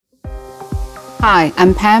Hi,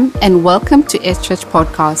 I'm Pam, and welcome to S Church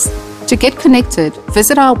Podcast. To get connected,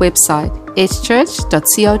 visit our website,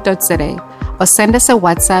 schurch.co.za, or send us a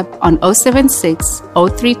WhatsApp on 076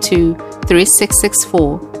 032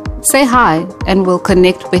 3664. Say hi, and we'll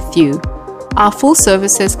connect with you. Our full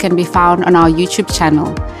services can be found on our YouTube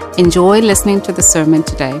channel. Enjoy listening to the sermon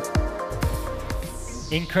today.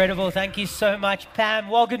 Incredible. Thank you so much, Pam.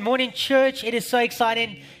 Well, good morning, church. It is so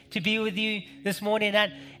exciting to be with you this morning.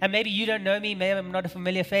 And maybe you don't know me. Maybe I'm not a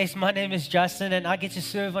familiar face. My name is Justin, and I get to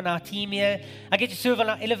serve on our team here. I get to serve on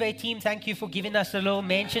our Elevate team. Thank you for giving us a little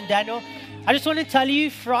mention, Daniel. I just want to tell you,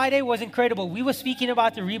 Friday was incredible. We were speaking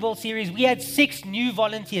about the Rebuild series. We had 6 new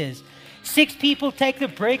volunteers. 6 people take the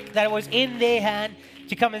brick that was in their hand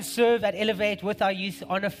to come and serve at Elevate with our youth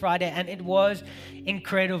on a Friday, and it was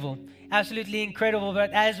incredible. Absolutely incredible.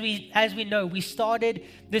 But as we know, we started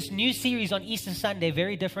this new series on Easter Sunday.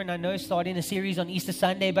 Very different, I know, starting a series on Easter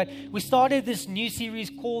Sunday, but we started this new series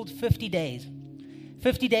called 50 Days.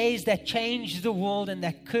 50 days that changed the world and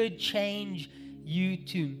that could change you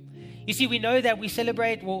too. You see, we know that we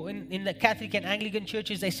celebrate, well, in the Catholic and Anglican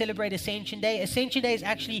churches, they celebrate Ascension Day. Ascension Day is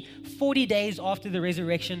actually 40 days after the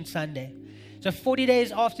Resurrection Sunday. So 40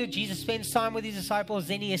 days after Jesus spends time with his disciples,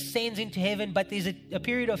 then he ascends into heaven, but there's a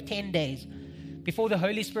period of 10 days before the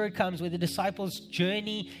Holy Spirit comes where the disciples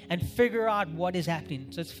journey and figure out what is happening.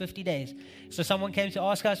 So it's 50 days. So someone came to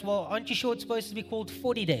ask us, well, aren't you sure it's supposed to be called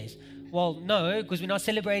 40 days? Well, no, because we're not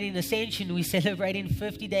celebrating Ascension. We're celebrating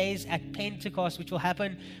 50 days at Pentecost, which will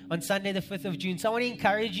happen on Sunday, the 5th of June. So I want to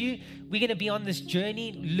encourage you, we're going to be on this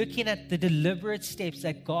journey looking at the deliberate steps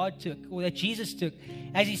that God took, or that Jesus took,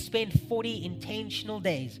 as he spent 40 intentional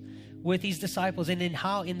days with his disciples, and then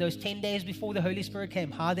how in those 10 days before the Holy Spirit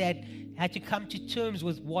came, how they had to come to terms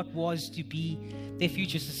with what was to be their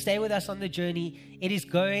future. So stay with us on the journey. It is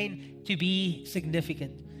going to be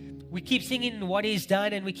significant. We keep singing what he's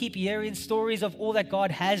done, and we keep hearing stories of all that God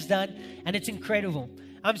has done, and it's incredible.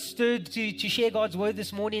 I'm stirred to share God's word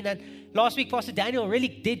this morning. And last week, Pastor Daniel really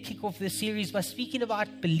did kick off this series by speaking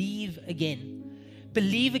about believe again.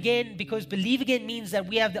 Believe again, because believe again means that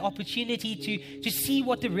we have the opportunity to see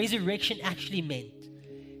what the resurrection actually meant.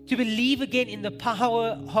 To believe again in the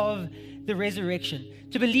power of the resurrection.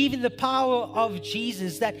 To believe in the power of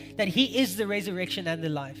Jesus, that he is the resurrection and the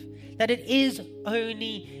life. That it is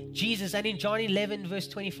only Jesus. And in John 11 verse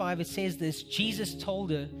 25 it says this: Jesus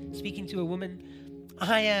told her, speaking to a woman,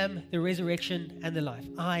 I am the resurrection and the life.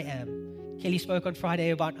 I am. Kelly spoke on Friday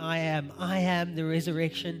about I am the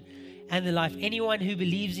resurrection and the life. Anyone who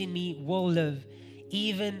believes in me will live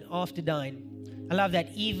even after dying. I love that,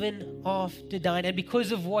 even after dying. And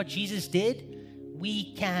because of what Jesus did,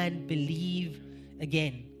 we can believe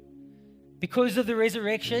again. Because of the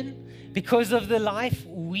resurrection, because of the life,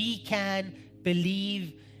 we can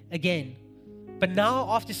believe again. But now,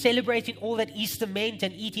 after celebrating all that Easter meant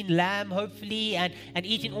and eating lamb, hopefully, and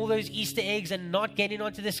eating all those Easter eggs and not getting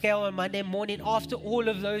onto the scale on Monday morning, after all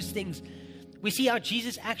of those things, we see how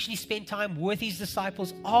Jesus actually spent time with his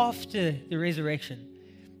disciples after the resurrection.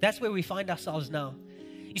 That's where we find ourselves now.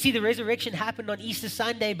 You see, the resurrection happened on Easter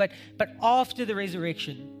Sunday, but after the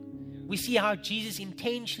resurrection, we see how Jesus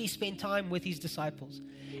intentionally spent time with his disciples.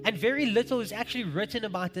 And very little is actually written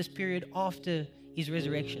about this period after his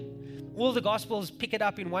resurrection. All the Gospels pick it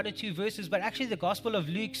up in 1 or 2 verses, but actually the Gospel of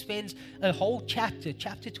Luke spends a whole chapter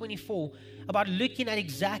 24, about looking at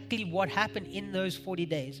exactly what happened in those 40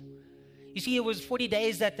 days. You see, it was 40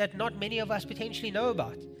 days that not many of us potentially know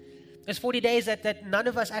about. It's 40 days that none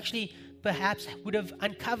of us actually perhaps would have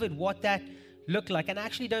uncovered what that looked like. And I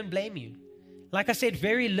actually don't blame you. Like I said,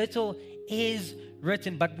 very little is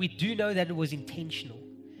written, but we do know that it was intentional.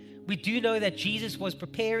 We do know that Jesus was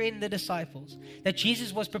preparing the disciples, that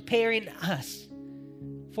Jesus was preparing us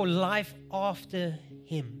for life after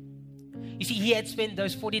him. You see, he had spent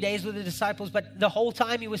those 40 days with the disciples, but the whole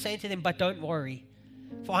time he was saying to them, but don't worry,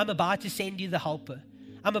 for I'm about to send you the helper.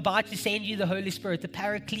 I'm about to send you the Holy Spirit, the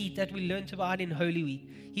paraclete that we learned about in Holy Week.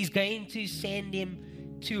 He's going to send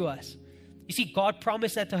him to us. You see, God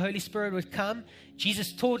promised that the Holy Spirit would come.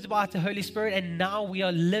 Jesus taught about the Holy Spirit, and now we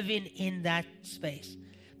are living in that space.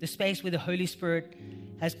 The space where the Holy Spirit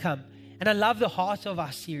has come. And I love the heart of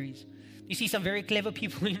our series. You see, some very clever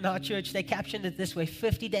people in our church, they captioned it this way: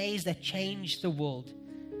 50 days that changed the world.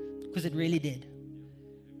 Because it really did.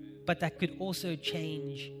 But that could also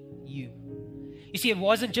change you. You see, it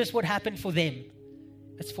wasn't just what happened for them.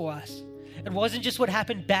 It's for us. It wasn't just what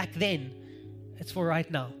happened back then. It's for right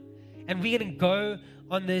now. And we're going to go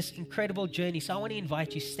on this incredible journey. So I want to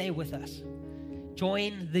invite you, stay with us.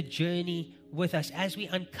 Join the journey with us as we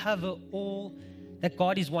uncover all that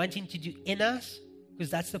God is wanting to do in us, because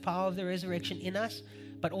that's the power of the resurrection in us,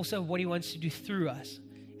 but also what he wants to do through us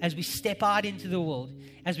as we step out into the world,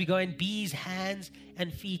 as we go and be his hands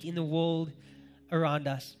and feet in the world around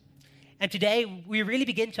us. And today, we really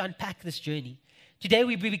begin to unpack this journey. Today,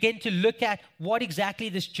 we begin to look at what exactly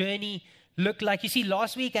this journey looked like. You see,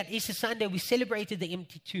 last week at Easter Sunday, we celebrated the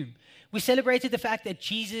empty tomb. We celebrated the fact that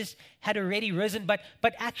Jesus had already risen, but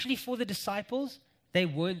actually for the disciples, they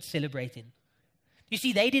weren't celebrating. You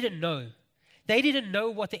see, they didn't know. They didn't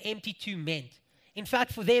know what the empty tomb meant. In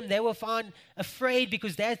fact, for them, they were found afraid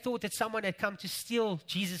because they had thought that someone had come to steal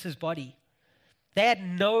Jesus' body. They had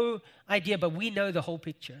no idea, but we know the whole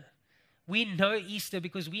picture. We know Easter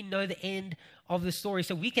because we know the end of the story.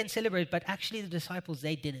 So we can celebrate, but actually the disciples,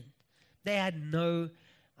 they didn't. They had no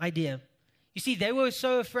idea. You see, they were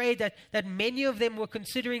so afraid that many of them were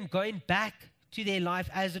considering going back to their life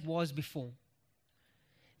as it was before.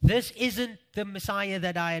 This isn't the Messiah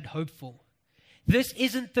that I had hoped for. This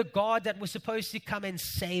isn't the God that was supposed to come and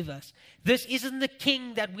save us. This isn't the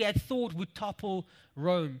king that we had thought would topple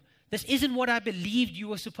Rome. This isn't what I believed you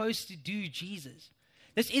were supposed to do, Jesus.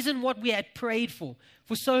 This isn't what we had prayed for.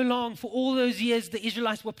 For so long, for all those years, the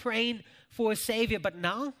Israelites were praying for a Savior. But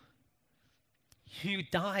now, you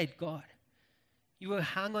died, God. You were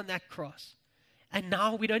hung on that cross. And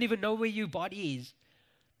now we don't even know where your body is.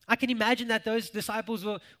 I can imagine that those disciples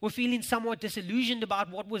were feeling somewhat disillusioned about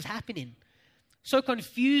what was happening. So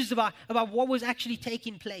confused about what was actually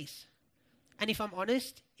taking place. And if I'm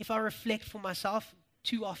honest, if I reflect for myself,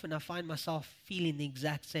 too often I find myself feeling the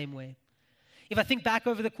exact same way. If I think back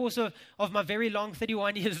over the course of my very long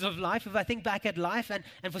 31 years of life, if I think back at life,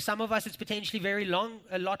 and for some of us it's potentially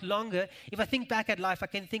a lot longer, if I think back at life, I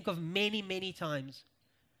can think of many, many times,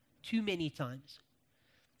 too many times,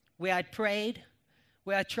 where I'd prayed,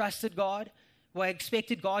 where I trusted God, where I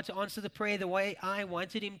expected God to answer the prayer the way I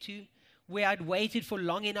wanted him to, where I'd waited for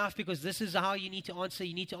long enough because this is how you need to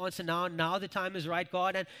answer now the time is right,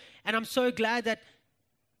 God. And I'm so glad that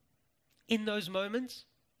in those moments,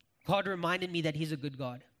 God reminded me that he's a good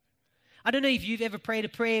God. I don't know if you've ever prayed a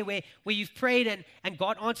prayer where you've prayed and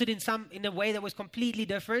God answered in a way that was completely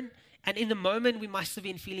different. And in the moment, we must have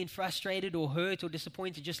been feeling frustrated or hurt or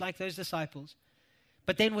disappointed, just like those disciples.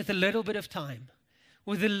 But then with a little bit of time,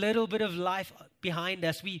 with a little bit of life behind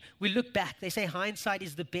us, we look back. They say hindsight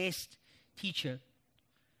is the best teacher.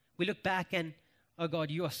 We look back and, oh God,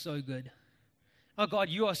 you are so good. Oh God,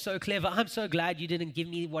 you are so clever. I'm so glad you didn't give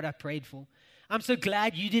me what I prayed for. I'm so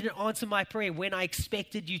glad you didn't answer my prayer when I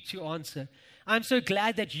expected you to answer. I'm so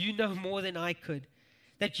glad that you know more than I could,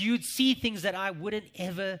 that you'd see things that I wouldn't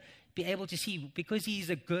ever be able to see because he's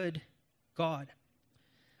a good God.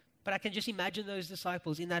 But I can just imagine those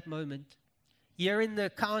disciples in that moment, hearing the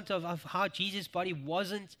account of how Jesus' body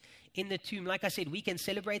wasn't in the tomb. Like I said, we can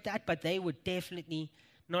celebrate that, but they were definitely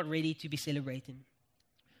not ready to be celebrating.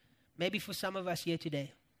 Maybe for some of us here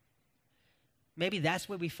today, maybe that's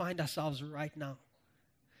where we find ourselves right now.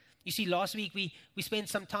 You see, last week we spent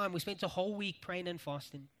some time, we spent a whole week praying and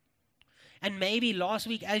fasting. And maybe last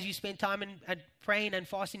week as you spent time and praying and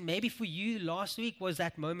fasting, maybe for you last week was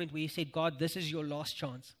that moment where you said, God, this is your last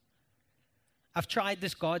chance. I've tried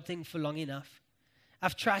this God thing for long enough.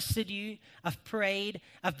 I've trusted you. I've prayed.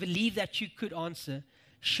 I've believed that you could answer.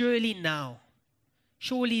 Surely now.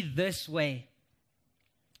 Surely this way.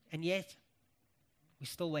 And yet, we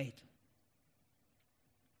still wait.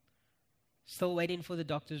 Still waiting for the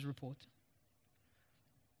doctor's report.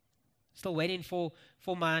 Still waiting for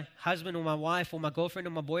my husband or my wife or my girlfriend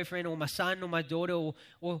or my boyfriend or my son or my daughter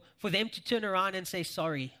or for them to turn around and say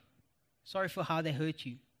sorry. Sorry for how they hurt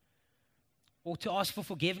you. Or to ask for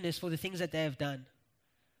forgiveness for the things that they have done.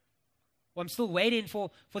 Or I'm still waiting for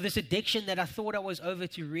this addiction that I thought I was over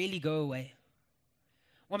to really go away.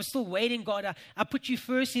 Or I'm still waiting, God, I put you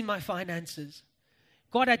first in my finances.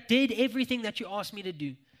 God, I did everything that you asked me to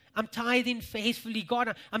do. I'm tithing faithfully.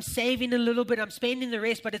 God, I'm saving a little bit. I'm spending the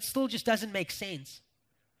rest, but it still just doesn't make sense.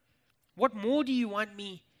 What more do you want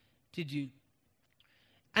me to do?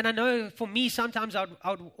 And I know for me, sometimes I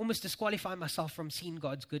would almost disqualify myself from seeing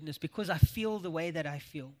God's goodness because I feel the way that I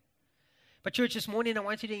feel. But church, this morning, I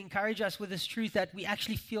want you to encourage us with this truth that we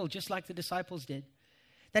actually feel just like the disciples did.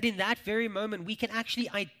 That in that very moment, we can actually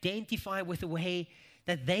identify with the way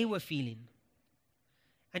that they were feeling.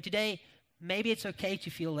 And today, maybe it's okay to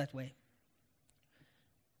feel that way.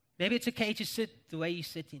 Maybe it's okay to sit the way you're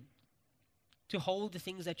sitting. To hold the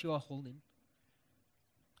things that you are holding.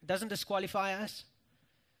 It doesn't disqualify us.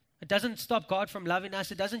 It doesn't stop God from loving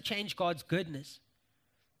us. It doesn't change God's goodness.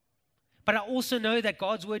 But I also know that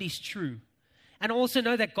God's word is true. And I also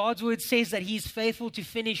know that God's word says that He's faithful to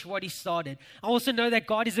finish what He started. I also know that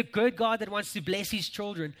God is a good God that wants to bless His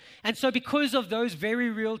children. And so because of those very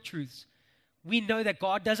real truths, we know that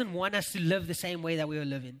God doesn't want us to live the same way that we are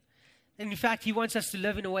living. And in fact, He wants us to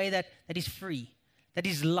live in a way that is free, that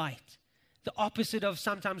is light, the opposite of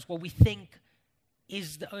sometimes what we think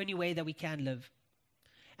is the only way that we can live.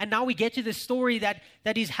 And now we get to the story that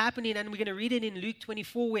is happening, and we're going to read it in Luke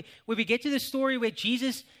 24, where we get to the story where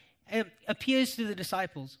Jesus appears to the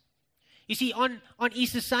disciples. You see, on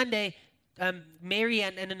Easter Sunday, Mary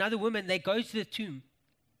and another woman, they go to the tomb,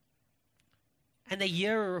 and they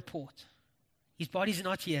hear a report. His body's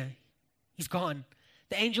not here. He's gone.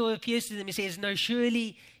 The angel appears to them and says, no,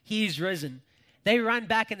 surely He is risen. They run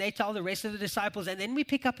back and they tell the rest of the disciples, and then we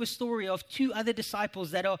pick up a story of two other disciples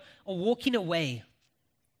that are walking away.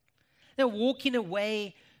 They're walking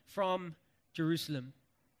away from Jerusalem.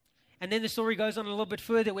 And then the story goes on a little bit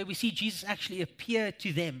further where we see Jesus actually appear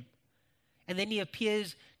to them. And then He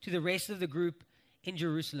appears to the rest of the group in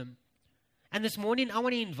Jerusalem. And this morning, I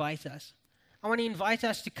want to invite us. I want to invite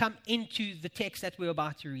us to come into the text that we're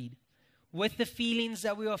about to read. With the feelings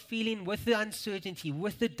that we are feeling, with the uncertainty,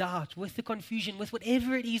 with the doubt, with the confusion, with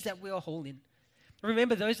whatever it is that we are holding.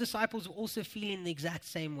 Remember, those disciples were also feeling the exact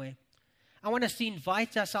same way. I want us to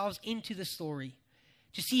invite ourselves into the story,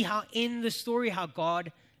 to see how in the story, how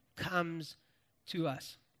God comes to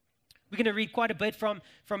us. We're going to read quite a bit from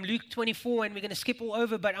Luke 24, and we're going to skip all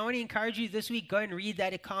over, but I want to encourage you this week, go and read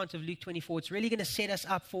that account of Luke 24. It's really going to set us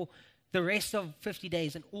up for the rest of 50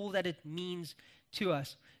 days and all that it means to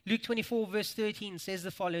us. Luke 24 verse 13 says the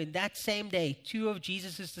following: that same day, two of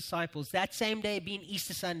Jesus' disciples, that same day being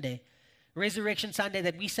Easter Sunday, Resurrection Sunday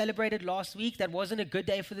that we celebrated last week, that wasn't a good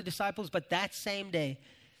day for the disciples, but that same day,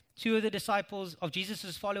 two of the disciples of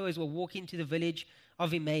Jesus' followers were walking to the village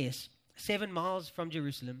of Emmaus, 7 miles from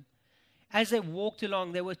Jerusalem. As they walked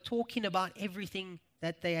along, they were talking about everything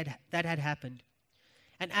that had happened.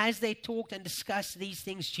 And as they talked and discussed these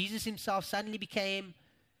things, Jesus Himself suddenly came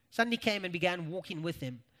and began walking with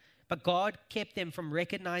them. But God kept them from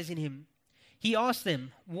recognizing Him. He asked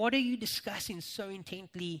them, "What are you discussing so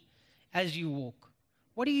intently as you walk?"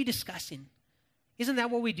 What are you discussing? Isn't that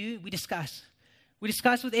what we do? We discuss. We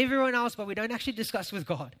discuss with everyone else, but we don't actually discuss with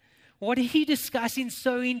God. What are you discussing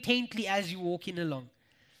so intently as you're walking along?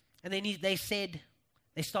 And then they said,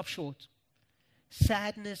 they stopped short.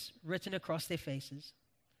 Sadness written across their faces.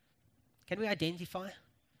 Can we identify?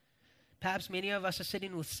 Perhaps many of us are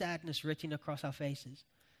sitting with sadness written across our faces.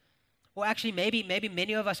 Or actually, maybe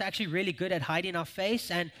many of us are actually really good at hiding our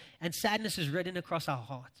face, and sadness is written across our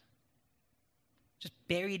heart. Just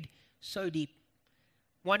buried so deep.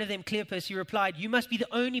 One of them, Cleopas, he replied, "You must be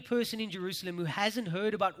the only person in Jerusalem who hasn't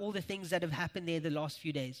heard about all the things that have happened there the last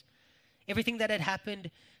few days. Everything that had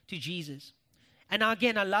happened to Jesus." And now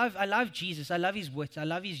again, I love Jesus. I love His wit. I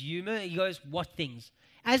love His humor. He goes, "What things?"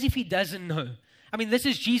 As if He doesn't know. I mean, this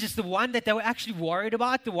is Jesus, the one that they were actually worried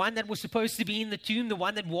about, the one that was supposed to be in the tomb, the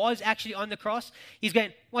one that was actually on the cross. He's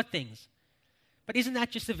going, "What things?" But isn't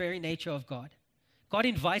that just the very nature of God? God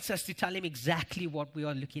invites us to tell Him exactly what we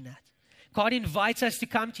are looking at. God invites us to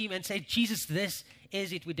come to Him and say, "Jesus, this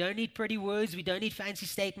is it." We don't need pretty words. We don't need fancy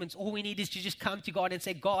statements. All we need is to just come to God and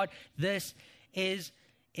say, "God, this is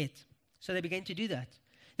it." So they began to do that.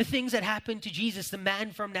 The things that happened to Jesus, the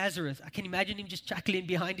man from Nazareth, I can imagine him just chuckling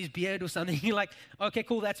behind his beard or something. You're like, "Okay,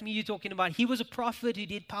 cool, that's me you're talking about." He was a prophet who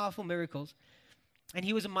did powerful miracles. And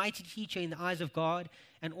he was a mighty teacher in the eyes of God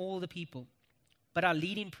and all the people. But our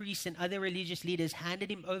leading priests and other religious leaders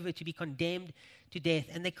handed Him over to be condemned to death,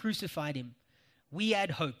 and they crucified Him. We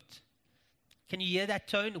had hoped. Can you hear that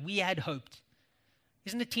tone? We had hoped.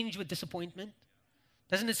 Isn't it tinged with disappointment?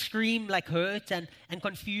 Doesn't it scream like hurt and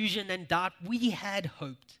confusion and doubt? We had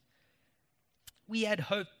hoped. We had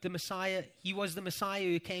hoped the Messiah, He was the Messiah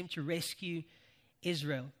who came to rescue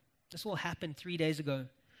Israel. This all happened 3 days ago.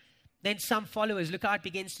 Then some followers, look how it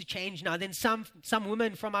begins to change now. Then some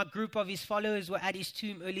women from our group of His followers were at His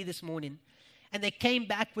tomb early this morning. And they came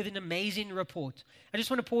back with an amazing report. I just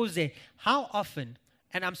want to pause there. How often,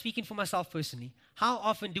 and I'm speaking for myself personally, how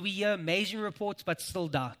often do we hear amazing reports but still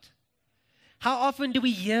doubt? How often do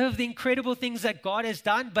we hear of the incredible things that God has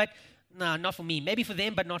done, but no, not for me. Maybe for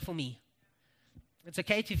them, but not for me. It's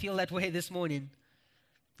okay to feel that way this morning.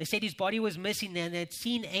 They said His body was missing and they had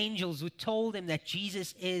seen angels who told them that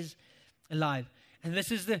Jesus is alive. And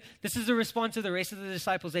this is the response of the rest of the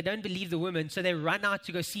disciples. They don't believe the woman, so they run out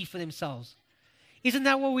to go see for themselves. Isn't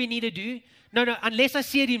that what we need to do? No, unless I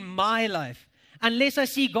see it in my life, unless I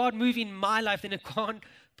see God move in my life, then it can't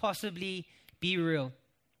possibly be real.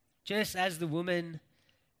 Just as the woman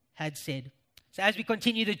had said. So as we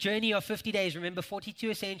continue the journey of 50 days, remember 42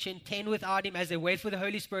 ascension, 10 without him as they wait for the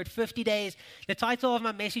Holy Spirit, 50 days. The title of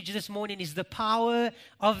my message this morning is The Power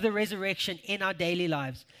of the Resurrection in Our Daily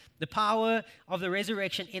Lives. The power of the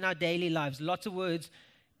resurrection in our daily lives. Lots of words,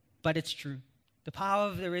 but it's true. The power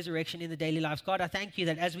of the resurrection in the daily lives. God, I thank you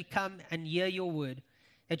that as we come and hear your word,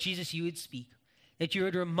 that Jesus, you would speak. That you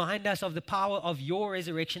would remind us of the power of your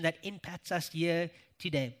resurrection that impacts us here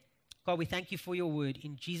today. God, we thank you for your word.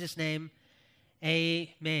 In Jesus' name,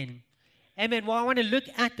 amen. Amen. Well, I want to look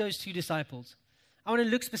at those two disciples. I want to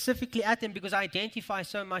look specifically at them because I identify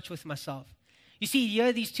so much with myself. You see,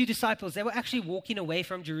 here, these two disciples, they were actually walking away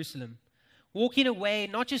from Jerusalem. Walking away,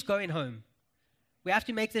 not just going home. We have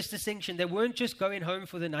to make this distinction. They weren't just going home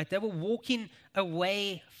for the night. They were walking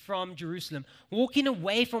away from Jerusalem. Walking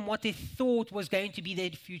away from what they thought was going to be their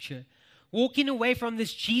future. Walking away from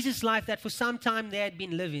this Jesus life that for some time they had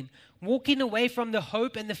been living. Walking away from the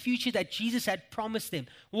hope and the future that Jesus had promised them.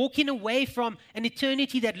 Walking away from an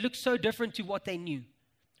eternity that looked so different to what they knew.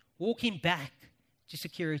 Walking back to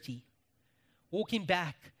security. Walking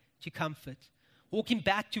back to comfort. Walking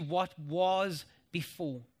back to what was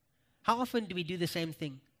before. How often do we do the same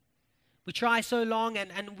thing? We try so long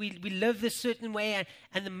and we live this certain way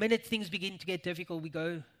and the minute things begin to get difficult, we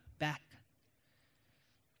go back.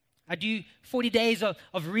 I do 40 days of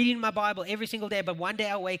reading my Bible every single day, but one day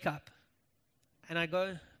I wake up and I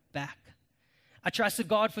go back. I trusted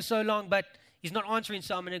God for so long, but he's not answering,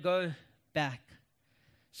 so I'm going to go back.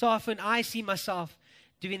 So often I see myself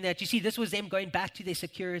doing that. You see, this was them going back to their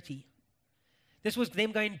security. This was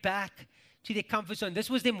them going back to their comfort zone. This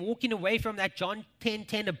was them walking away from that John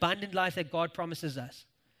 10:10 abundant life that God promises us.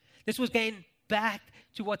 This was going back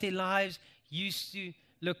to what their lives used to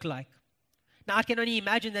look like. Now, I can only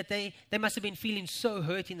imagine that they must have been feeling so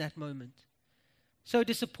hurt in that moment. So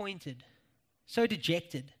disappointed. So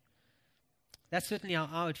dejected. That's certainly how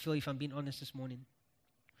I would feel if I'm being honest this morning.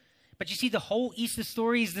 But you see, the whole Easter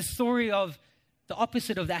story is the story of the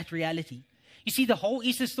opposite of that reality. You see, the whole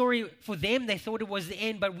Easter story, for them, they thought it was the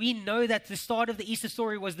end, but we know that the start of the Easter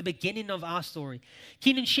story was the beginning of our story.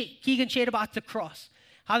 Keegan shared about the cross,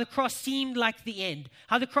 how the cross seemed like the end,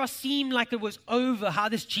 how the cross seemed like it was over, how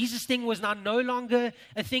this Jesus thing was now no longer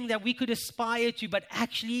a thing that we could aspire to, but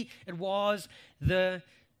actually it was the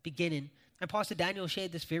beginning. And Pastor Daniel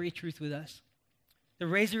shared this very truth with us. The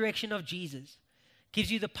resurrection of Jesus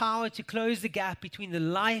gives you the power to close the gap between the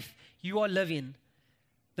life you are living,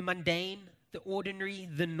 the mundane, the ordinary,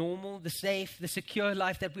 the normal, the safe, the secure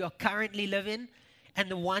life that we are currently living, and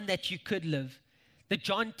the one that you could live. The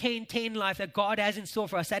John 10:10 life that God has in store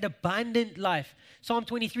for us, that abundant life. Psalm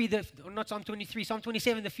 27,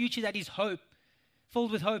 the future that is hope,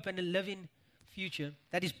 filled with hope and a living future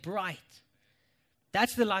that is bright.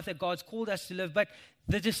 That's the life that God's called us to live. But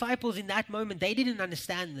the disciples in that moment, they didn't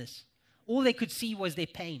understand this. All they could see was their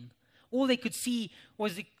pain. All they could see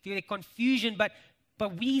was their confusion, but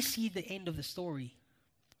we see the end of the story.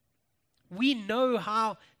 We know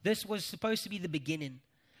how this was supposed to be the beginning.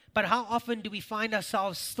 But how often do we find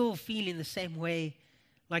ourselves still feeling the same way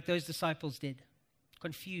like those disciples did?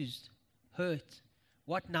 Confused, hurt.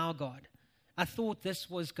 What now, God? I thought this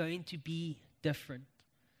was going to be different.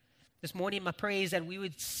 This morning, my prayer is that we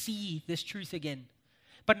would see this truth again.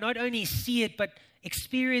 But not only see it, but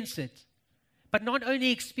experience it. But not only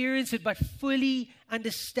experience it, but fully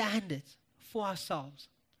understand it for ourselves.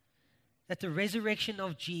 That the resurrection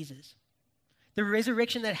of Jesus, the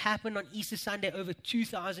resurrection that happened on Easter Sunday over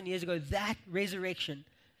 2,000 years ago, that resurrection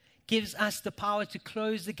gives us the power to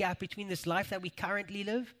close the gap between this life that we currently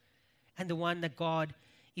live and the one that God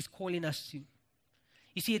is calling us to.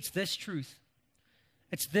 You see, it's this truth.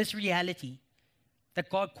 It's this reality that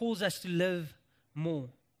God calls us to live more.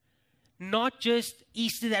 Not just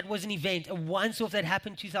Easter that was an event, a once-off that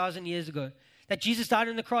happened 2,000 years ago. That Jesus died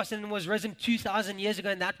on the cross and was risen 2,000 years ago,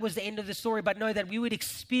 and that was the end of the story. But no, that we would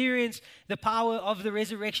experience the power of the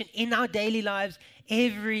resurrection in our daily lives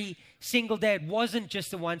every single day. It wasn't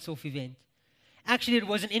just a once-off event. Actually, it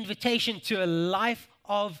was an invitation to a life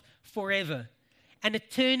of forever, an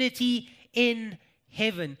eternity in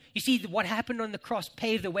heaven. You see, what happened on the cross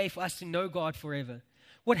paved the way for us to know God forever.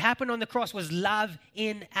 What happened on the cross was love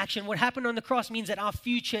in action. What happened on the cross means that our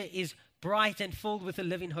future is bright and filled with a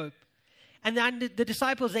living hope. And the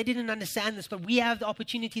disciples, they didn't understand this, but we have the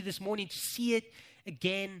opportunity this morning to see it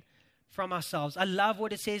again from ourselves. I love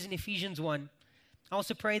what it says in Ephesians 1. I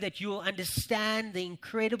also pray that you will understand the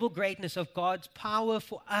incredible greatness of God's power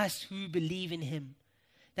for us who believe in Him.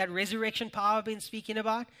 that resurrection power I've been speaking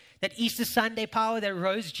about, that Easter Sunday power that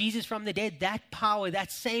rose Jesus from the dead, that power,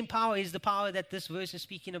 that same power is the power that this verse is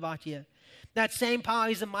speaking about here. That same power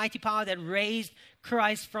is the mighty power that raised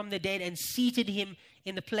Christ from the dead and seated him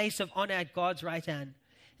in the place of honor at God's right hand.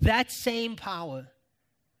 That same power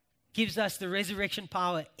gives us the resurrection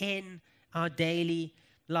power in our daily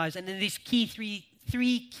lives. And then these three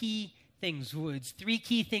key things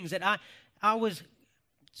that I was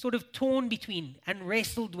sort of torn between and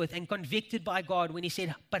wrestled with and convicted by God when he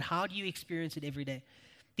said, but how do you experience it every day?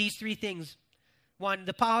 These three things. One,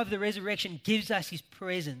 the power of the resurrection gives us his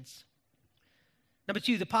presence. Number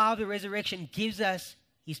two, the power of the resurrection gives us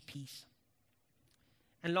his peace.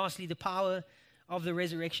 And lastly, the power of the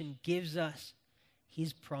resurrection gives us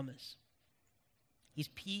his promise. His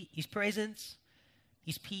presence,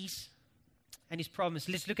 his peace, and his promise.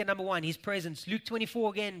 Let's look at number one, his presence. Luke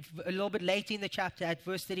 24 again, a little bit later in the chapter at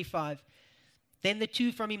verse 35. Then the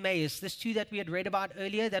two from Emmaus, this two that we had read about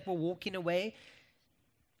earlier that were walking away,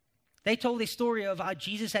 they told their story of how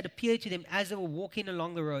Jesus had appeared to them as they were walking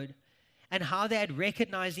along the road and how they had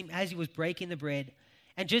recognized him as he was breaking the bread.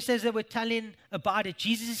 And just as they were telling about it,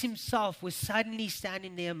 Jesus himself was suddenly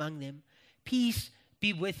standing there among them. Peace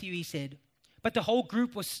be with you, he said. But the whole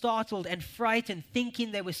group was startled and frightened,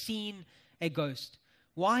 thinking they were seeing a ghost.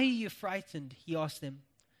 Why are you frightened? He asked them.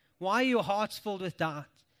 Why are your hearts filled with doubt?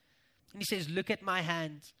 And he says, look at my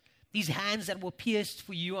hands, these hands that were pierced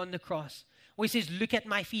for you on the cross. Or he says, look at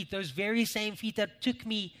my feet, those very same feet that took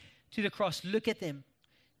me to the cross. Look at them.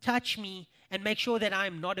 Touch me and make sure that I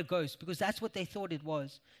am not a ghost, because that's what they thought it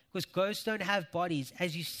was. Because ghosts don't have bodies,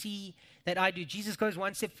 as you see that I do. Jesus goes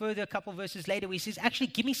one step further a couple verses later where he says, actually,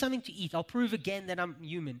 give me something to eat. I'll prove again that I'm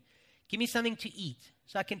human. Give me something to eat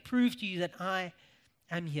so I can prove to you that I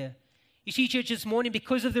am here. You see, church, this morning,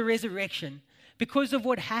 because of the resurrection, because of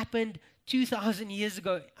what happened 2,000 years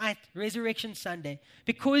ago at Resurrection Sunday,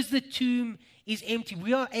 because the tomb is empty,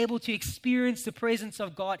 we are able to experience the presence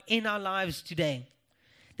of God in our lives today.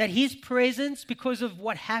 That his presence, because of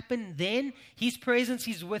what happened then, his presence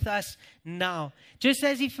is with us now. Just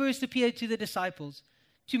as he first appeared to the disciples,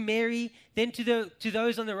 to Mary, then to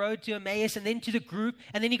those on the road to Emmaus, and then to the group.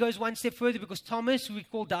 And then he goes one step further because Thomas, who we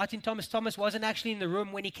call doubting Thomas, Thomas wasn't actually in the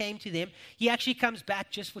room when he came to them. He actually comes back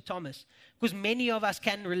just for Thomas, because many of us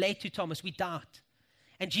can relate to Thomas. We doubt.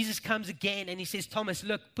 And Jesus comes again and he says, Thomas,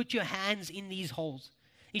 look, put your hands in these holes.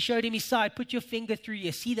 He showed him his side. Put your finger through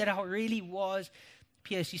here. See that how it really was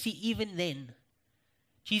pierced. You see, even then,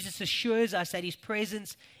 Jesus assures us that his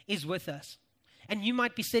presence is with us. And you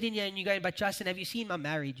might be sitting here and you're going, but Justin, have you seen my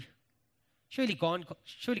marriage? Surely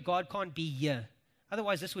God can't be here.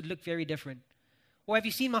 Otherwise, this would look very different. Or have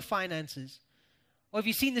you seen my finances? Or have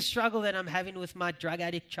you seen the struggle that I'm having with my drug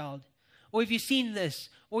addict child? Or have you seen this?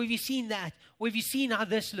 Or have you seen that? Or have you seen how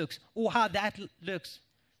this looks? Or how that looks?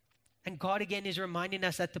 And God again is reminding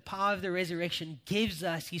us that the power of the resurrection gives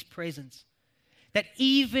us his presence. That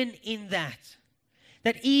even in that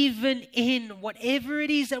even in whatever it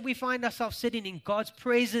is that we find ourselves sitting in, God's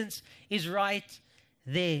presence is right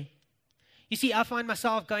there. You see, I find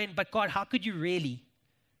myself going, but God, how could you really?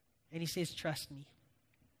 And he says, trust me.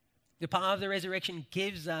 The power of the resurrection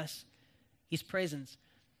gives us his presence.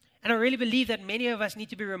 And I really believe that many of us need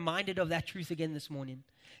to be reminded of that truth again this morning.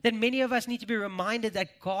 That many of us need to be reminded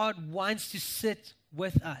that God wants to sit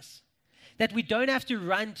with us. That we don't have to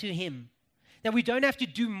run to him. That we don't have to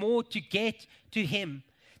do more to get to him.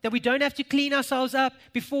 That we don't have to clean ourselves up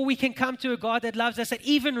before we can come to a God that loves us. That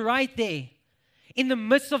even right there, in the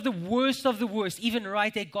midst of the worst, even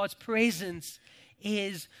right there, God's presence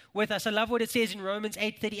is with us. I love what it says in Romans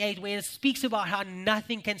 8:38, where it speaks about how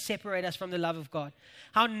nothing can separate us from the love of God.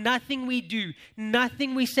 How nothing we do,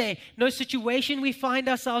 nothing we say, no situation we find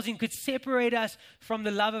ourselves in could separate us from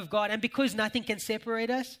the love of God. And because nothing can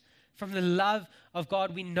separate us from the love of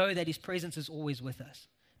God, we know that his presence is always with us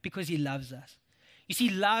because he loves us. You see,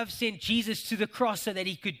 love sent Jesus to the cross so that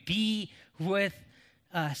he could be with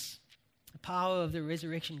us. The power of the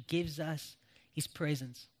resurrection gives us his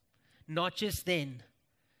presence. Not just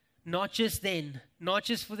not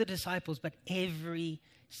just for the disciples, but every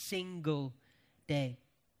single day.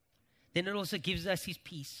 Then it also gives us his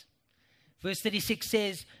peace. Verse 36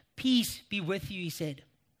 says, peace be with you, he said.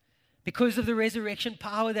 Because of the resurrection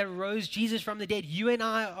power that rose Jesus from the dead, you and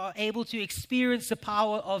I are able to experience the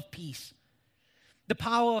power of peace. The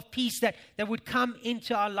power of peace that would come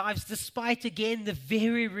into our lives despite, again, the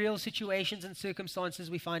very real situations and circumstances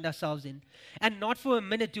we find ourselves in. And not for a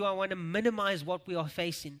minute do I want to minimize what we are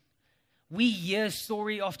facing. We hear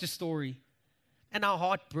story after story, and our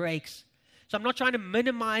heart breaks. So I'm not trying to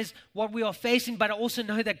minimize what we are facing, but I also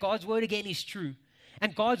know that God's word again is true.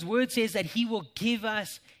 And God's word says that he will give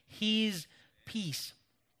us his peace.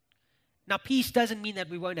 Now, peace doesn't mean that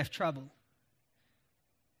we won't have trouble.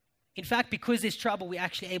 In fact, because there's trouble, we're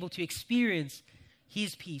actually able to experience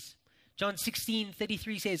his peace. John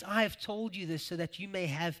 16:33 says, I have told you this so that you may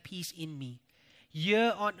have peace in me.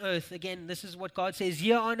 Here on earth, again, this is what God says,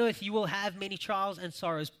 here on earth you will have many trials and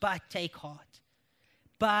sorrows, but take heart.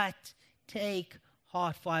 But take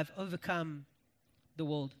heart, for I've overcome the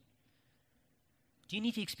world. Do you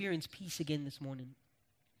need to experience peace again this morning?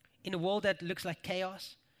 In a world that looks like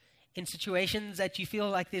chaos, in situations that you feel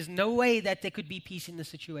like there's no way that there could be peace in the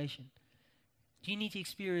situation. Do you need to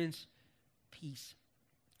experience peace?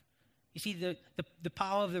 You see, the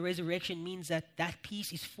power of the resurrection means that that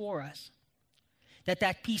peace is for us.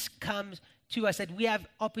 That peace comes to us, that we have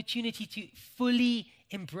opportunity to fully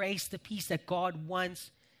embrace the peace that God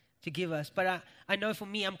wants to give us. But I know for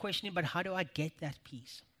me, I'm questioning, but how do I get that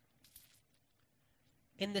peace?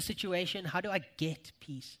 In the situation, how do I get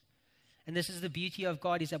peace? And this is the beauty of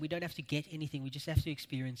God, is that we don't have to get anything. We just have to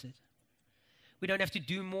experience it. We don't have to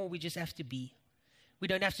do more. We just have to be. We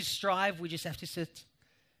don't have to strive. We just have to sit.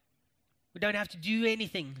 We don't have to do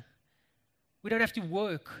anything. We don't have to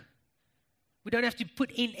work. We don't have to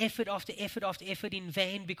put in effort after effort after effort in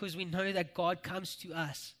vain, because we know that God comes to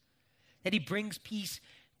us, that he brings peace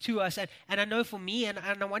to us. And I know for me, and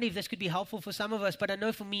I wonder if this could be helpful for some of us, but I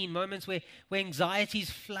know for me, in moments where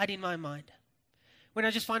anxieties flood in my mind, when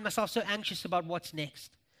I just find myself so anxious about what's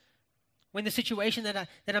next, when the situation that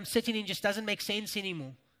I'm sitting in just doesn't make sense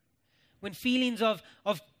anymore, when feelings of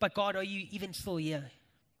but God, are you even still here?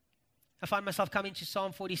 I find myself coming to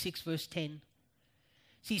Psalm 46 verse 10.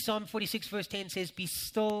 See, Psalm 46 verse 10 says, be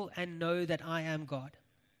still and know that I am God.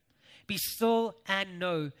 Be still and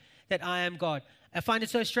know that I am God. I find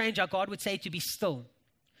it so strange how God would say to be still,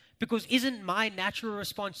 because isn't my natural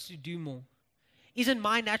response to do more? Isn't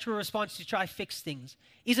my natural response to try fix things?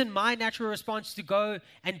 Isn't my natural response to go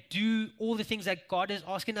and do all the things that God is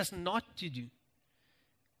asking us not to do?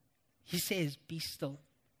 He says, be still.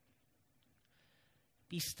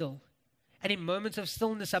 Be still. And in moments of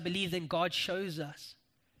stillness, I believe then God shows us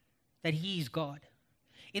that he is God.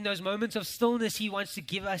 In those moments of stillness, he wants to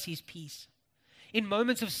give us his peace. In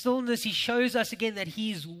moments of stillness, he shows us again that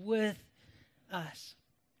he is with us.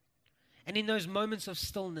 And in those moments of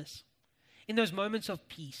stillness, in those moments of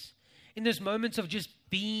peace, in those moments of just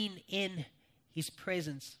being in his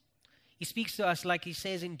presence, he speaks to us like he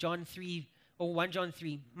says in John 3 or 1 John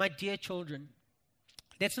 3, my dear children,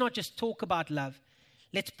 let's not just talk about love.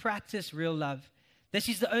 Let's practice real love. This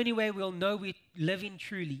is the only way we'll know we live in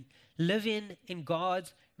truly, live in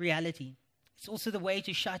God's reality. It's also the way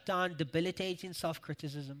to shut down debilitating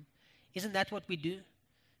self-criticism. Isn't that what we do?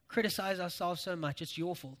 Criticize ourselves so much. It's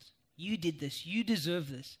your fault. You did this. You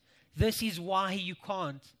deserve this. This is why you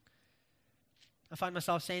can't. I find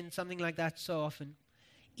myself saying something like that so often.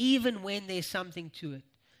 Even when there's something to it.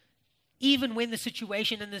 Even when the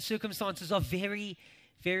situation and the circumstances are very,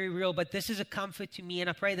 very real. But this is a comfort to me, and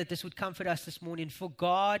I pray that this would comfort us this morning. For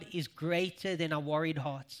God is greater than our worried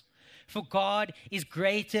hearts. For God is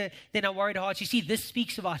greater than our worried hearts. You see, this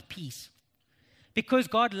speaks about peace. Because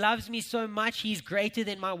God loves me so much, he's greater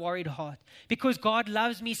than my worried heart. Because God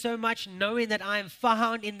loves me so much, knowing that I am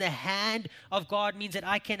found in the hand of God means that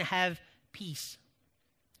I can have peace.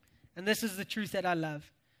 And this is the truth that I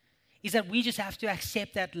love, is that we just have to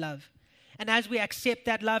accept that love. And as we accept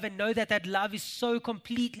that love and know that that love is so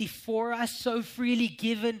completely for us, so freely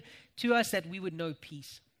given to us, that we would know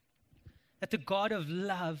peace. That the God of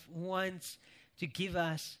love wants to give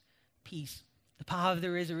us peace. The power of the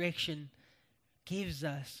resurrection gives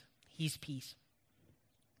us his peace.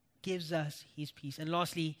 Gives us his peace. And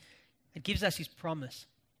lastly, it gives us his promise.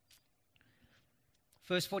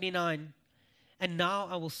 Verse 49, and now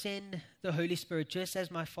I will send the Holy Spirit just as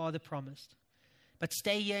my Father promised. But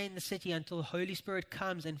stay here in the city until the Holy Spirit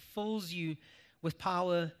comes and fills you with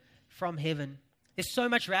power from heaven. There's so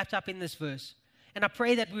much wrapped up in this verse. And I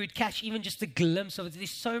pray that we would catch even just a glimpse of it.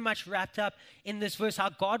 There's so much wrapped up in this verse, how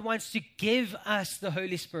God wants to give us the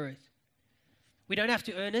Holy Spirit. We don't have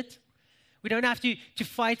to earn it. We don't have to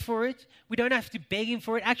fight for it. We don't have to beg him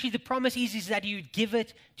for it. Actually, the promise is that he would give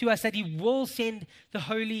it to us, that he will send the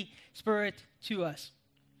Holy Spirit to us.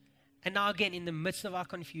 And now again, in the midst of our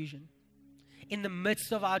confusion, in the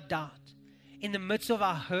midst of our doubt, in the midst of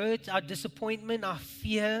our hurt, our disappointment, our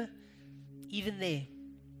fear, even there,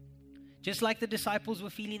 just like the disciples were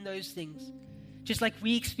feeling those things, just like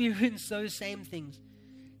we experienced those same things,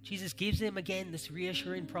 Jesus gives them again this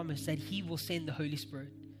reassuring promise that he will send the Holy Spirit.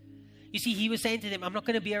 You see, he was saying to them, I'm not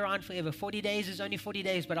going to be around forever. 40 days is only 40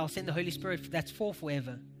 days, but I'll send the Holy Spirit. That's for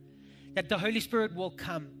forever. that the Holy Spirit will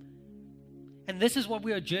come. And this is what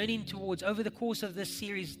we are journeying towards over the course of this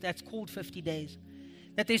series that's called 50 Days.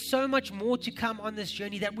 That there's so much more to come on this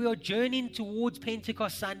journey, that we are journeying towards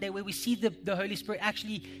Pentecost Sunday, where we see the Holy Spirit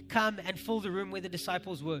actually come and fill the room where the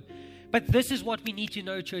disciples were. But this is what we need to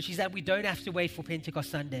know, church, is that we don't have to wait for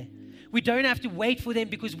Pentecost Sunday. We don't have to wait for them,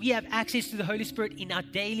 because we have access to the Holy Spirit in our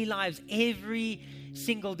daily lives every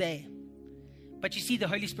single day. But you see, the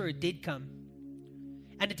Holy Spirit did come,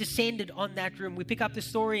 and it descended on that room. We pick up the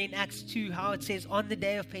story in Acts 2, how it says, on the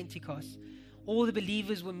day of Pentecost, all the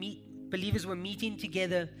believers were meeting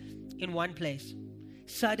together in one place.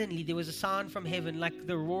 Suddenly there was a sound from heaven like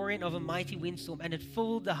the roaring of a mighty windstorm, and it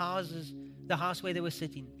filled the house where they were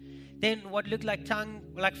sitting. Then what looked like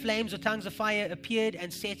flames or tongues of fire appeared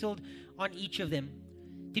and settled on each of them.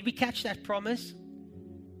 Did we catch that promise?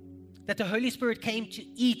 That the Holy Spirit came to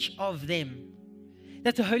each of them.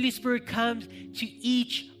 That the Holy Spirit comes to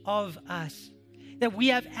each of us. That we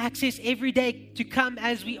have access every day to come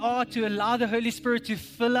as we are, to allow the Holy Spirit to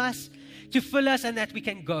fill us, and that we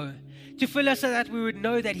can go. To fill us so that we would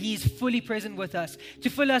know that He is fully present with us. To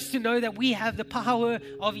fill us to know that we have the power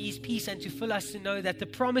of His peace, and to fill us to know that the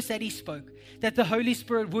promise that He spoke, that the Holy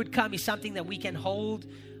Spirit would come, is something that we can hold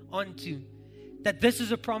on to. That this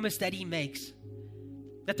is a promise that He makes.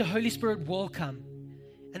 That the Holy Spirit will come.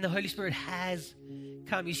 And the Holy Spirit has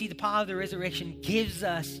come. You see, the power of the resurrection gives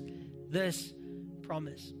us this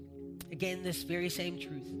promise. Again, this very same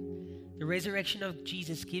truth. The resurrection of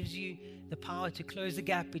Jesus gives you the power to close the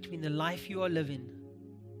gap between the life you are living,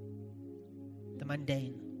 the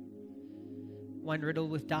mundane, one riddled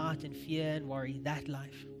with doubt and fear and worry, that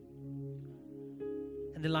life,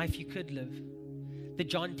 and the life you could live, the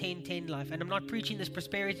John 10:10 life. And I'm not preaching this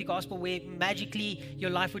prosperity gospel where magically your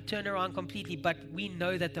life would turn around completely, but we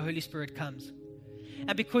know that the Holy Spirit comes.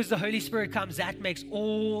 And because the Holy Spirit comes, that makes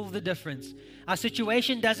all the difference. Our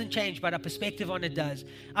situation doesn't change, but our perspective on it does.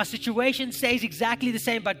 Our situation stays exactly the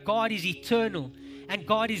same, but God is eternal and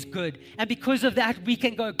God is good. And because of that, we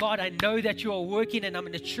can go, God, I know that you are working, and I'm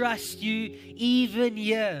going to trust you even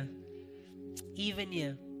here. Even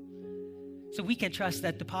here. So we can trust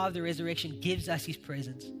that the power of the resurrection gives us His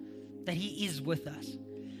presence, that He is with us.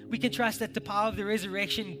 We can trust that the power of the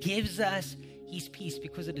resurrection gives us His peace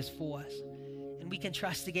because it is for us. We can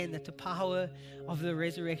trust again that the power of the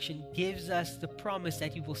resurrection gives us the promise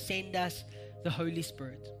that He will send us the Holy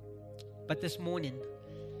Spirit. But this morning,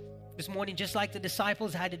 just like the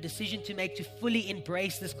disciples had a decision to make to fully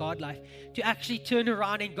embrace this God life, to actually turn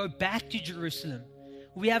around and go back to Jerusalem,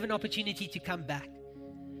 we have an opportunity to come back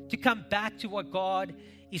to what God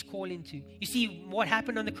is calling to. You see, what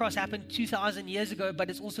happened on the cross happened 2,000 years ago, but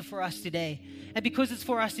it's also for us today. And because it's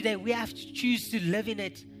for us today, we have to choose to live in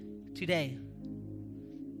it today.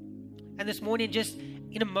 And this morning, just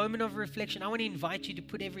in a moment of reflection, I want to invite you to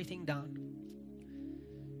put everything down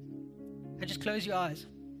and just close your eyes.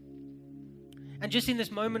 And just in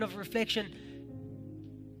this moment of reflection,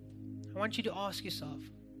 I want you to ask yourself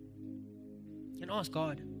and ask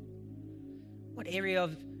God, what area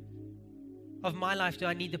of my life do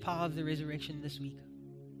I need the power of the resurrection this week?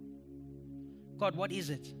 God, what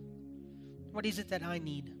is it? What is it that I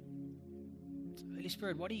need? Holy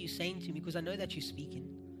Spirit, what are you saying to me? Because I know that you're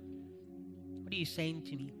speaking. What are you saying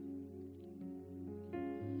to me?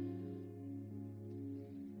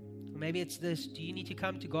 Or maybe it's this. Do you need to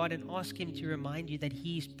come to God and ask Him to remind you that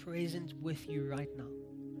He is present with you right now?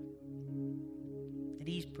 That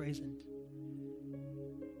He's present.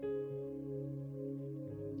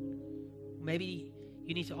 Or maybe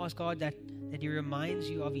you need to ask God that He reminds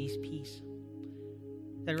you of His peace.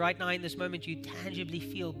 That right now in this moment you tangibly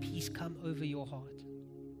feel peace come over your heart.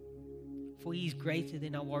 For He is greater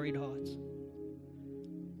than our worried hearts.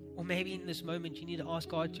 Or maybe in this moment you need to ask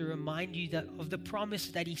God to remind you of the promise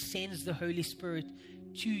that He sends the Holy Spirit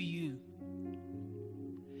to you.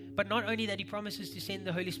 But not only that He promises to send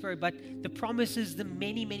the Holy Spirit, but the promises, the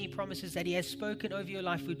many, many promises that He has spoken over your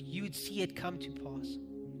life, you would see it come to pass.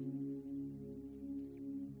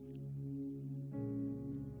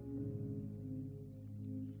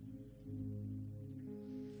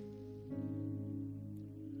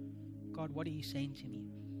 God, what are you saying to me?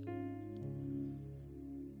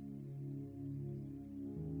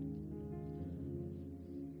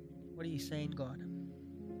 What are you saying, God?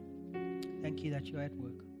 Thank you that you're at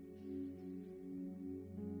work.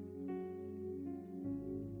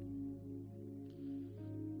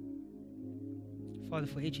 Father,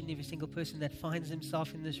 for each and every single person that finds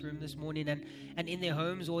himself in this room this morning and in their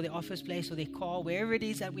homes or their office place or their car, wherever it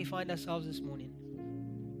is that we find ourselves this morning,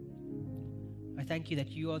 I thank you that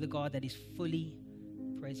you are the God that is fully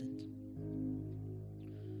present.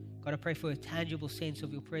 God, I pray for a tangible sense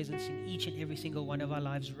of your presence in each and every single one of our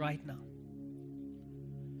lives right now.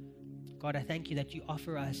 God, I thank you that you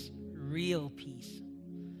offer us real peace,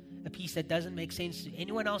 a peace that doesn't make sense to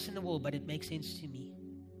anyone else in the world, but it makes sense to me.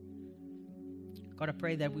 God, I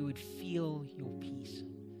pray that we would feel your peace,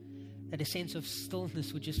 that a sense of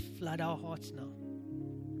stillness would just flood our hearts now,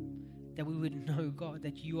 that we would know, God,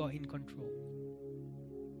 that you are in control.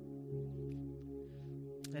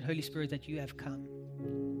 That Holy Spirit, that you have come.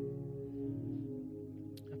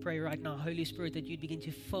 I pray right now, Holy Spirit, that you'd begin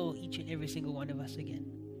to fill each and every single one of us again.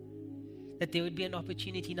 That there would be an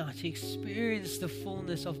opportunity now to experience the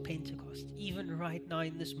fullness of Pentecost, even right now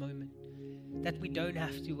in this moment. That we don't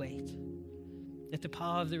have to wait. That the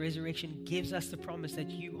power of the resurrection gives us the promise that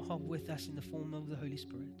you are with us in the form of the Holy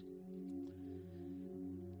Spirit.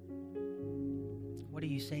 What are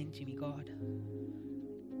you saying to me, God?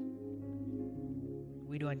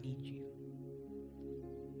 Where do I need you?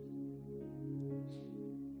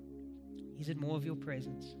 Is it more of your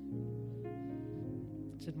presence?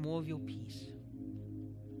 Is it more of your peace?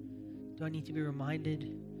 Do I need to be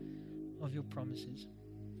reminded of your promises?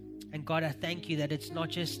 And God, I thank you that it's not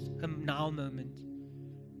just a now moment.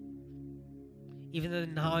 Even though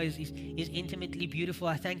now is intimately beautiful,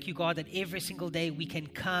 I thank you, God, that every single day we can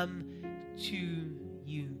come to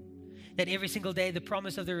you. That every single day the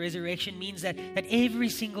promise of the resurrection means that every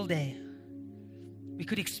single day we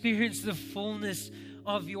could experience the fullness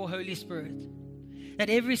of your Holy Spirit. That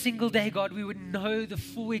every single day, God, we would know the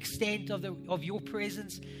full extent of your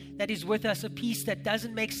presence that is with us, a peace that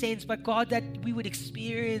doesn't make sense, but God, that we would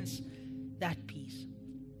experience that peace.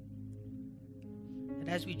 And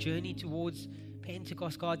as we journey towards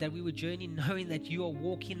Pentecost, God, that we would journey knowing that you are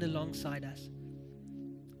walking alongside us,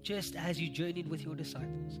 just as you journeyed with your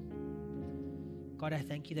disciples. God, I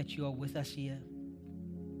thank you that you are with us here.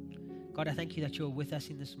 God, I thank you that you are with us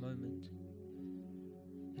in this moment,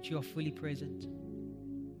 that you are fully present,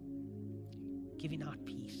 giving out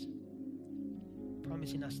peace,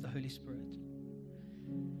 promising us the Holy Spirit.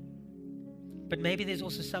 But maybe there's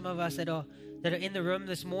also some of us that are in the room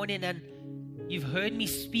this morning, and you've heard me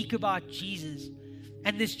speak about Jesus,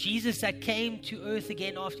 and this Jesus that came to earth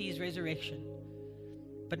again after his resurrection.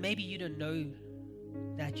 But maybe you don't know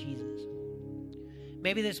that Jesus.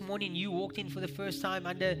 Maybe this morning you walked in for the first time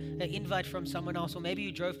under an invite from someone else, or maybe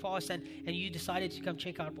you drove past and you decided to come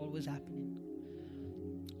check out what was happening.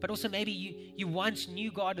 But also maybe you once knew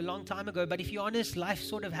God a long time ago, but if you're honest, life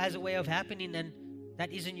sort of has a way of happening and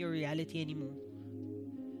that isn't your reality anymore.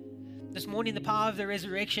 This morning, the power of the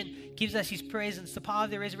resurrection gives us his presence. The power of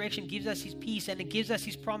the resurrection gives us his peace, and it gives us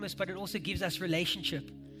his promise, but it also gives us relationship.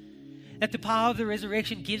 That the power of the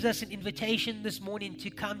resurrection gives us an invitation this morning to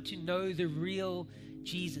come to know the real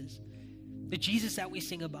Jesus. The Jesus that we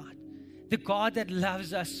sing about. The God that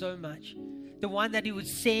loves us so much. The one that he would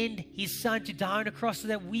send his son to die on a cross so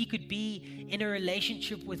that we could be in a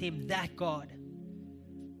relationship with him. That God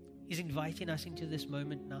is inviting us into this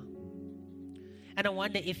moment now. And I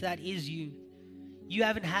wonder if that is you. You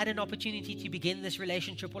haven't had an opportunity to begin this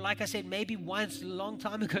relationship. Or like I said, maybe once a long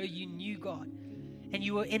time ago you knew God and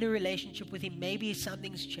you were in a relationship with him. Maybe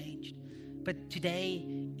something's changed. But today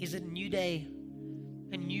is a new day,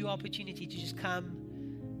 a new opportunity to just come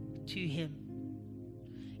to him.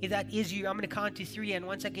 If that is you, I'm going to count to 3. And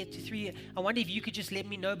once I get to 3, I wonder if you could just let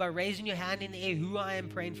me know by raising your hand in the air who I am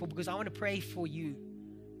praying for, because I want to pray for you.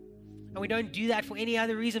 And we don't do that for any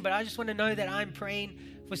other reason, but I just want to know that I'm praying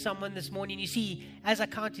for someone this morning. You see, as I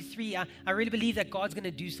count to 3, I really believe that God's going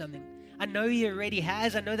to do something. I know he already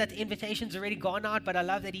has. I know that the invitation's already gone out, but I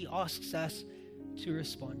love that he asks us to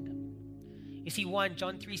respond. You see,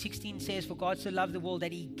 John 3:16 says, "For God so loved the world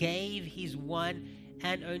that he gave his one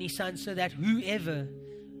and only son, so that whoever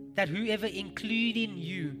including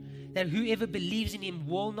you, that whoever believes in him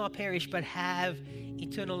will not perish but have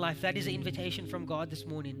eternal life." That is an invitation from God this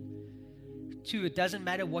morning. 2, it doesn't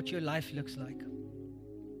matter what your life looks like.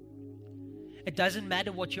 It doesn't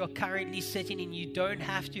matter what you're currently sitting in. You don't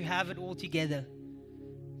have to have it all together.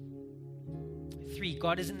 3,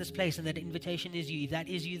 God is in this place, and that invitation is you. If that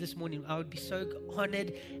is you this morning, I would be so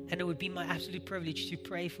honored, and it would be my absolute privilege to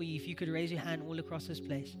pray for you. If you could raise your hand all across this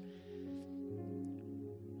place.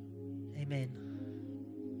 Amen.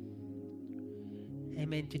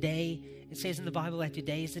 Amen. Today, it says in the Bible that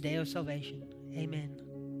today is the day of salvation. Amen.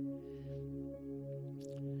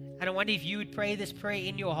 And I wonder if you would pray this prayer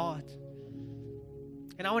in your heart.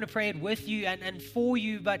 And I want to pray it with you and for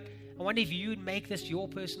you, but I wonder if you would make this your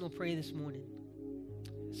personal prayer this morning.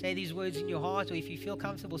 Say these words in your heart, or if you feel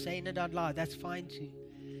comfortable saying it out loud, that's fine too.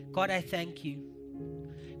 God, I thank you.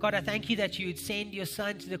 God, I thank you that you would send your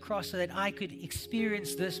son to the cross so that I could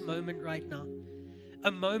experience this moment right now. A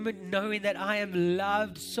moment knowing that I am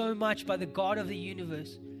loved so much by the God of the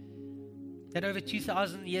universe, that over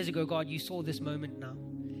 2,000 years ago, God, you saw this moment now.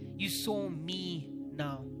 You saw me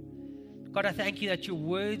now. God, I thank you that your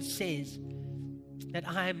word says that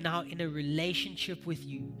I am now in a relationship with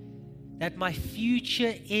you, that my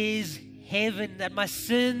future is heaven, that my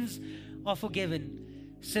sins are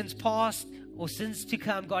forgiven, sins past or sins to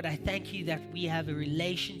come. God, I thank you that we have a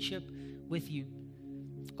relationship with you.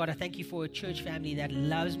 God, I thank you for a church family that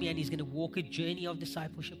loves me and is going to walk a journey of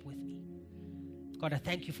discipleship with me. God, I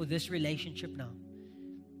thank you for this relationship now.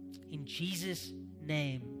 In Jesus'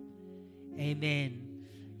 name, amen.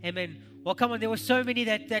 Amen. Well, come on, there were so many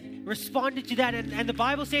that responded to that. And the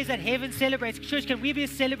Bible says that heaven celebrates. Church, can we be a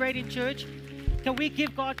celebrating church? Can we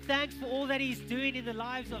give God thanks for all that he's doing in the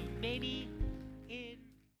lives of many